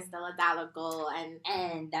line. There's still a dollar goal.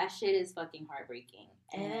 And that shit is fucking heartbreaking.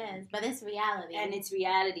 It is. But it's reality. And it's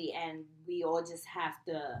reality. And we all just have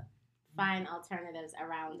to find alternatives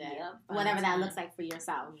around it. Yep, whatever that looks like for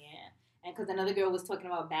yourself. Yeah. And because another girl was talking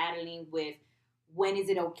about battling with when is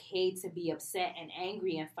it okay to be upset and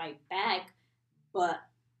angry and fight back, but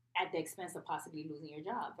at the expense of possibly losing your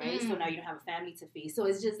job, right? So now you don't have a family to feed. So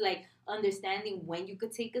it's just like understanding when you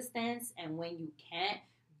could take a stance and when you can't,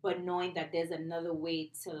 but knowing that there's another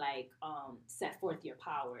way to like set forth your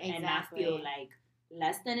power and not feel like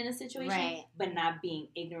less than in a situation, but not being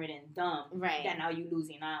ignorant and dumb. Right. That now you're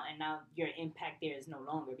losing out, and now your impact there is no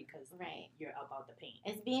longer because you're about the pain.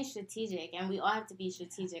 It's being strategic, and we all have to be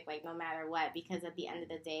strategic, like no matter what, because at the end of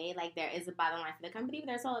the day, like there is a bottom line for the company,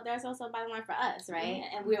 but there's also a bottom line for us, right?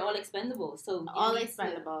 Yeah, and we're all expendable, so all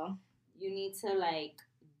expendable. You need to like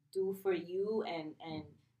do for you and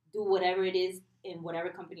do whatever it is in whatever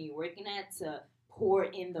company you're working at to pour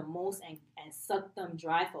in the most and suck them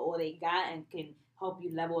dry for all they got and can help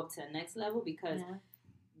you level up to the next level because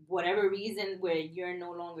whatever reason where you're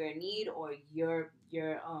no longer in need or your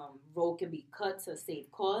role can be cut to save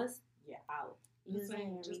cause, you're out.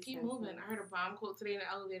 Just keep moving. I heard a bomb quote today in the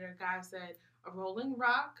elevator. A guy said, "A rolling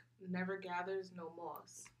rock never gathers no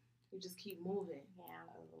moss." You just keep moving. Yeah,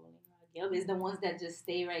 a rolling rock. Yep, it's the ones that just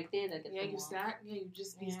stay right there that get you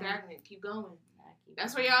just be stagnant. Keep going.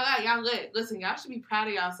 That's where y'all at. Y'all lit. Listen, y'all should be proud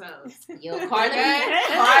of yourselves. Yo, Carla. And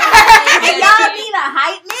y'all need a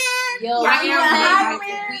hype man. Yo, y'all need a hype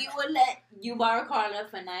man. We will let you borrow Carla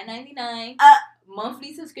for $9.99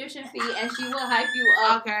 monthly subscription fee, and she will hype you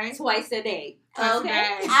up twice a day. I really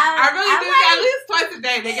do that at least twice a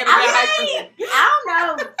day. They get a good hype. I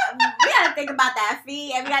don't know. We gotta think about that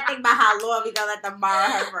fee, and we gotta think about how long we gonna let them borrow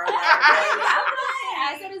her for.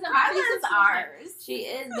 I said it's a ours. She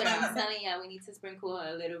is, but I'm telling you, we need to sprinkle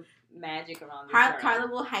a little magic around this. Carla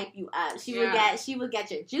will hype you up. She will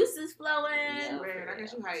get your juices flowing. Yeah, I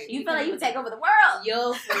guess you hype. You feel like you take over the world.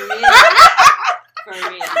 Yo, for real. For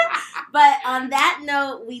real. But on that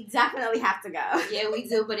note, we definitely have to go. Yeah, we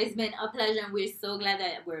do. But it's been a pleasure, and we're so glad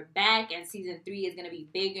that we're back. And season 3 is gonna be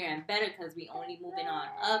bigger and better because we only moving on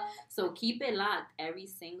up. So keep it locked not every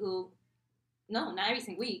single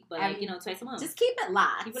week, but twice a month. Just keep it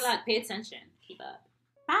locked. Keep it locked. Pay attention. Keep up.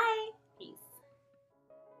 Bye. Peace.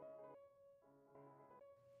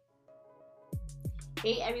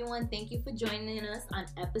 Hey everyone, thank you for joining us on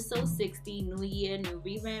episode 60, New Year, New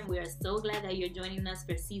Rebrand. We are so glad that you're joining us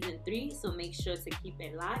for season 3, so make sure to keep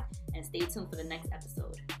it locked and stay tuned for the next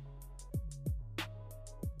episode.